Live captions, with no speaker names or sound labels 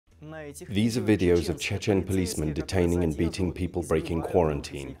These are videos of Chechen policemen detaining and beating people breaking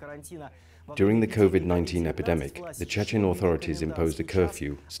quarantine. During the COVID-19 epidemic, the Chechen authorities imposed a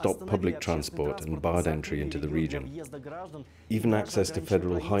curfew, stopped public transport and barred entry into the region. Even access to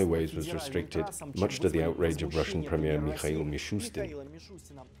federal highways was restricted, much to the outrage of Russian Premier Mikhail Mishustin.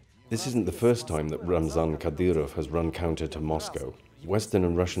 This isn't the first time that Ramzan Kadyrov has run counter to Moscow. Western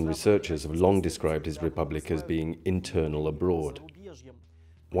and Russian researchers have long described his republic as being internal abroad.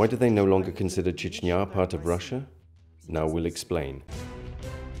 Why do they no longer consider Chechnya part of Russia? Now we'll explain.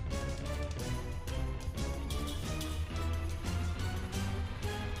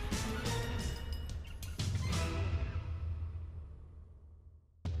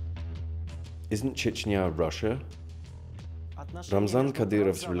 Isn't Chechnya Russia? Ramzan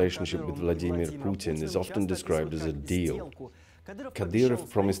Kadyrov's relationship with Vladimir Putin is often described as a deal. Kadyrov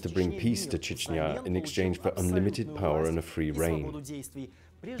promised to bring peace to Chechnya in exchange for unlimited power and a free rein.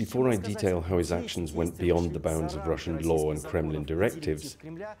 Before I detail how his actions went beyond the bounds of Russian law and Kremlin directives,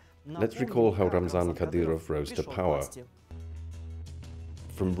 let's recall how Ramzan Kadyrov rose to power.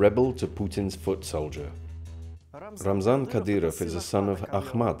 From rebel to Putin's foot soldier. Ramzan Kadyrov is a son of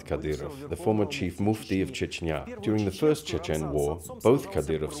Ahmad Kadyrov, the former chief mufti of Chechnya. During the First Chechen War, both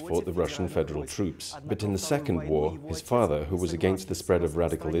Kadyrovs fought the Russian federal troops. But in the Second War, his father, who was against the spread of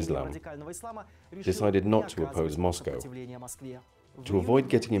radical Islam, decided not to oppose Moscow. To avoid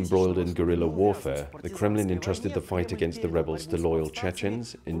getting embroiled in guerrilla warfare, the Kremlin entrusted the fight against the rebels to loyal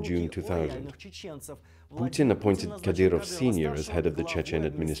Chechens in June 2000. Putin appointed Kadyrov Sr. as head of the Chechen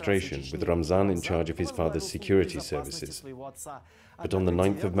administration, with Ramzan in charge of his father's security services. But on the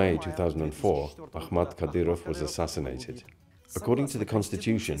 9th of May 2004, Ahmad Kadyrov was assassinated. According to the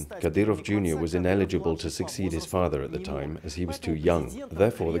constitution, Kadyrov Jr. was ineligible to succeed his father at the time, as he was too young.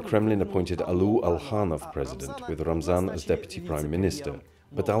 Therefore, the Kremlin appointed Alu Alkhanov president, with Ramzan as deputy prime minister.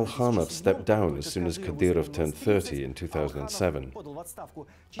 But Alkhanov stepped down as soon as Kadyrov turned 30 in 2007.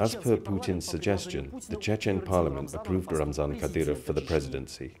 As per Putin's suggestion, the Chechen parliament approved Ramzan Kadyrov for the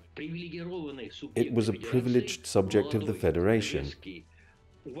presidency. It was a privileged subject of the federation.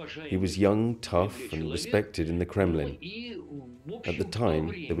 He was young, tough, and respected in the Kremlin. At the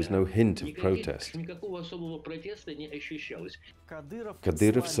time, there was no hint of protest.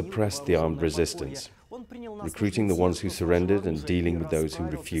 Kadyrov suppressed the armed resistance, recruiting the ones who surrendered and dealing with those who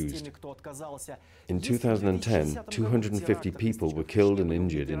refused. In 2010, 250 people were killed and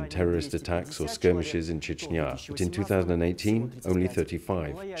injured in terrorist attacks or skirmishes in Chechnya, but in 2018, only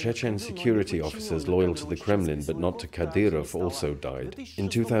 35. Chechen security officers loyal to the Kremlin but not to Kadyrov also died. In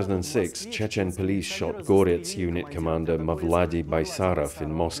 2006, Chechen police shot Gorets unit commander Mavlady Baysarov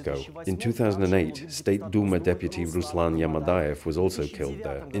in Moscow. In 2008, State Duma deputy Ruslan Yamadayev was also killed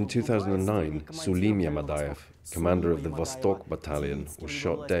there. In 2009, Sulim Yamadayev, commander of the Vostok battalion, was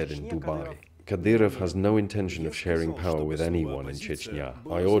shot dead in Dubai. Kadyrov has no intention of sharing power with anyone in Chechnya.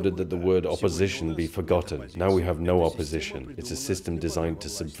 I ordered that the word opposition be forgotten. Now we have no opposition. It's a system designed to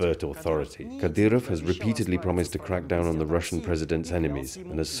subvert authority. Kadyrov has repeatedly promised to crack down on the Russian president's enemies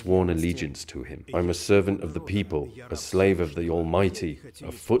and has sworn allegiance to him. I'm a servant of the people, a slave of the Almighty,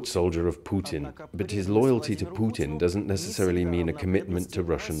 a foot soldier of Putin. But his loyalty to Putin doesn't necessarily mean a commitment to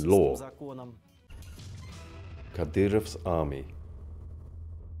Russian law. Kadyrov's army.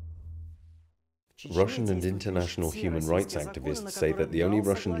 Russian and international human rights activists say that the only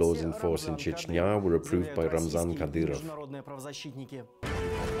Russian laws in force in Chechnya were approved by Ramzan Kadyrov.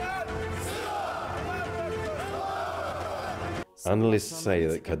 Analysts say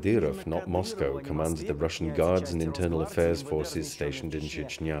that Kadyrov, not Moscow, commands the Russian Guards and Internal Affairs forces stationed in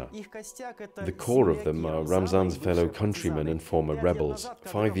Chechnya. The core of them are Ramzan's fellow countrymen and former rebels.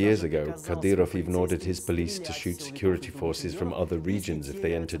 5 years ago, Kadyrov even ordered his police to shoot security forces from other regions if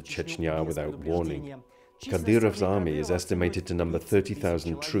they entered Chechnya without warning. Kadyrov's army is estimated to number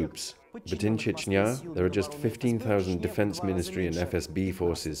 30,000 troops. But in Chechnya, there are just 15,000 Defense Ministry and FSB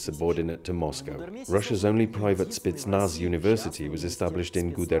forces subordinate to Moscow. Russia's only private Spetsnaz university was established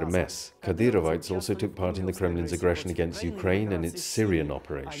in Gudermes. Kadyrovites also took part in the Kremlin's aggression against Ukraine and its Syrian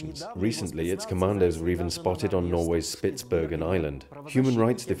operations. Recently, its commandos were even spotted on Norway's Spitsbergen Island. Human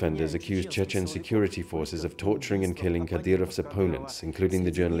rights defenders accused Chechen security forces of torturing and killing Kadyrov's opponents, including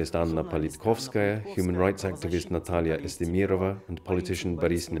the journalist Anna Politkovskaya, human rights activist Natalia Estemirova, and politician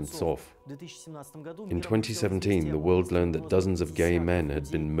Boris Nemtsov. In 2017, the world learned that dozens of gay men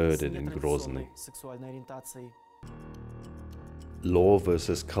had been murdered in Grozny. Law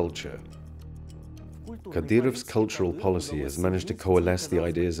versus culture. Kadyrov's cultural policy has managed to coalesce the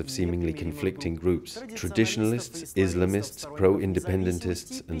ideas of seemingly conflicting groups: traditionalists, Islamists,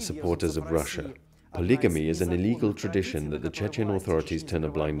 pro-independentists, and supporters of Russia. Polygamy is an illegal tradition that the Chechen authorities turn a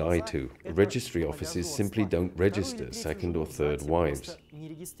blind eye to. Registry offices simply don't register second or third wives.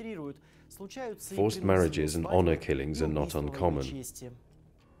 Forced marriages and honor killings are not uncommon.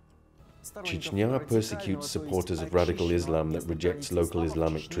 Chechnya persecutes supporters of radical Islam that rejects local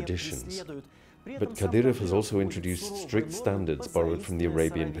Islamic traditions. But Kadyrov has also introduced strict standards borrowed from the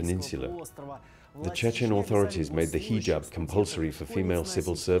Arabian Peninsula. The Chechen authorities made the hijab compulsory for female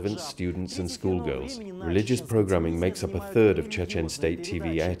civil servants, students and schoolgirls. Religious programming makes up a third of Chechen state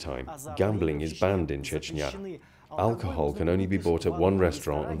TV airtime. Gambling is banned in Chechnya. Alcohol can only be bought at one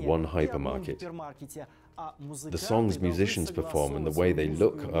restaurant and one hypermarket. The songs musicians perform and the way they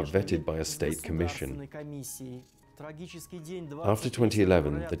look are vetted by a state commission. After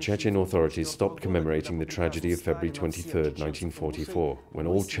 2011, the Chechen authorities stopped commemorating the tragedy of February 23, 1944, when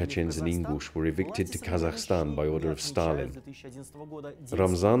all Chechens and Ingush were evicted to Kazakhstan by order of Stalin.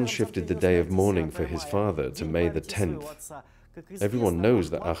 Ramzan shifted the day of mourning for his father to May the 10th. Everyone knows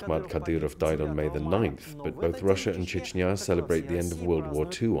that Ahmad Kadyrov died on May the 9th, but both Russia and Chechnya celebrate the end of World War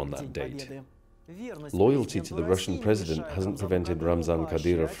II on that date. Loyalty to the Russian president hasn't prevented Ramzan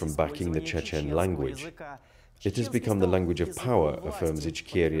Kadyrov from backing the Chechen language. It has become the language of power, affirms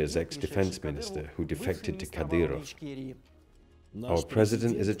Ichkeria's ex-defense minister, who defected to Kadyrov. Our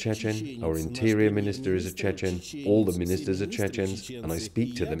president is a Chechen, our interior minister is a Chechen, all the ministers are Chechens, and I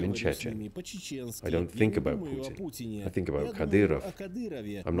speak to them in Chechen. I don't think about Putin, I think about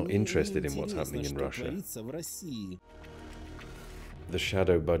Kadyrov. I'm not interested in what's happening in Russia. The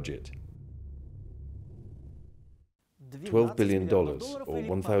shadow budget. $12 billion, or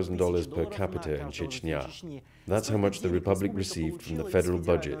 $1,000 per capita in Chechnya. That's how much the Republic received from the federal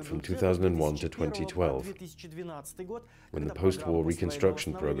budget from 2001 to 2012, when the post-war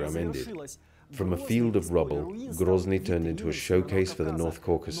reconstruction program ended. From a field of rubble, Grozny turned into a showcase for the North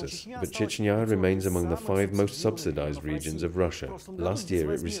Caucasus, but Chechnya remains among the 5 most subsidized regions of Russia. Last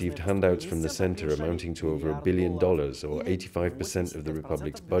year it received handouts from the center amounting to over $1 billion, or 85% of the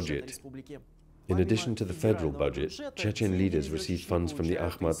Republic's budget. In addition to the federal budget, Chechen leaders receive funds from the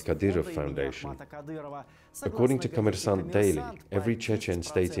Ahmad Kadyrov Foundation. According to Kommersant Daily, every Chechen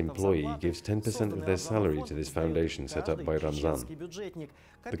state employee gives 10% of their salary to this foundation set up by Ramzan.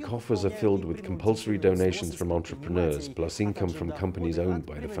 The coffers are filled with compulsory donations from entrepreneurs, plus income from companies owned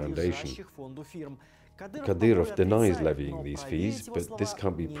by the foundation. Kadyrov denies levying these fees, but this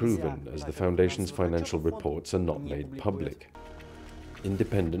can't be proven as the foundation's financial reports are not made public.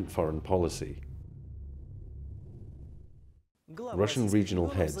 Independent foreign policy. Russian regional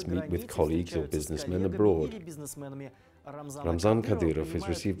heads meet with colleagues or businessmen abroad. Ramzan Kadyrov is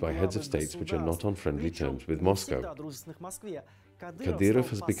received by heads of states which are not on friendly terms with Moscow. Kadyrov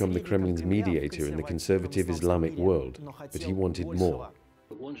has become the Kremlin's mediator in the conservative Islamic world, but he wanted more.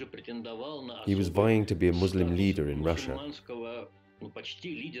 He was vying to be a Muslim leader in Russia.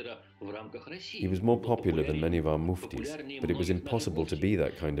 He was more popular than many of our muftis, but it was impossible to be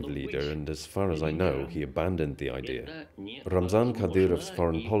that kind of leader, and as far as I know, he abandoned the idea. Ramzan Kadyrov's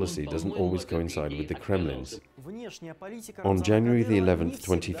foreign policy doesn't always coincide with the Kremlin's. On January the 11th,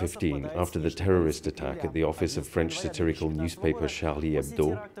 2015, after the terrorist attack at the office of French satirical newspaper Charlie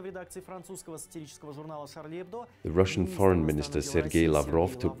Hebdo, the Russian Foreign Minister Sergei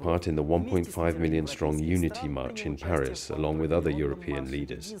Lavrov took part in the 1.5 million strong Unity March in Paris, along with other European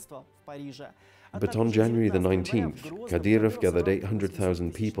leaders. But on January the 19th, Kadyrov gathered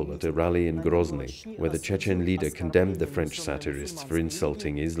 800,000 people at a rally in Grozny, where the Chechen leader condemned the French satirists for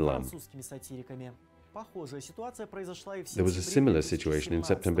insulting Islam. There was a similar situation in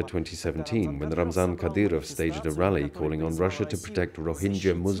September 2017 when Ramzan Kadyrov staged a rally calling on Russia to protect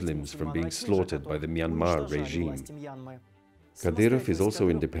Rohingya Muslims from being slaughtered by the Myanmar regime. Kadyrov is also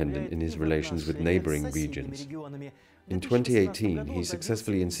independent in his relations with neighboring regions. In 2018, he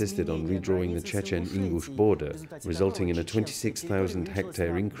successfully insisted on redrawing the Chechen-Ingush border, resulting in a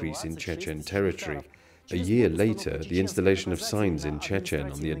 26,000-hectare increase in Chechen territory. A year later, the installation of signs in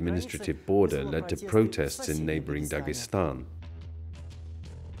Chechen on the administrative border led to protests in neighboring Dagestan.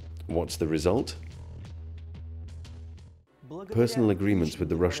 What's the result? Personal agreements with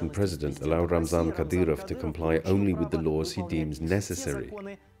the Russian president allow Ramzan Kadyrov to comply only with the laws he deems necessary.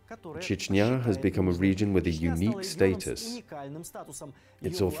 Chechnya has become a region with a unique status.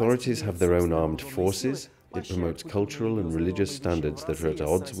 Its authorities have their own armed forces, it promotes cultural and religious standards that are at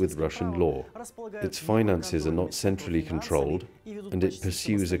odds with Russian law. Its finances are not centrally controlled, and it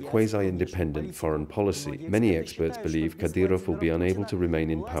pursues a quasi-independent foreign policy. Many experts believe Kadyrov will be unable to remain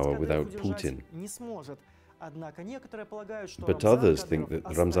in power without Putin. But others think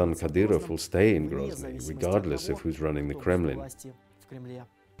that Ramzan Kadyrov will stay in Grozny, regardless of who's running the Kremlin.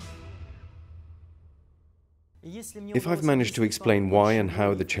 If I've managed to explain why and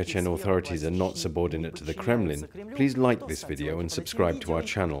how the Chechen authorities are not subordinate to the Kremlin, please like this video and subscribe to our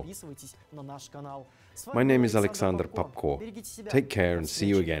channel. My name is Alexander Popko. Take care and see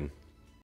you again.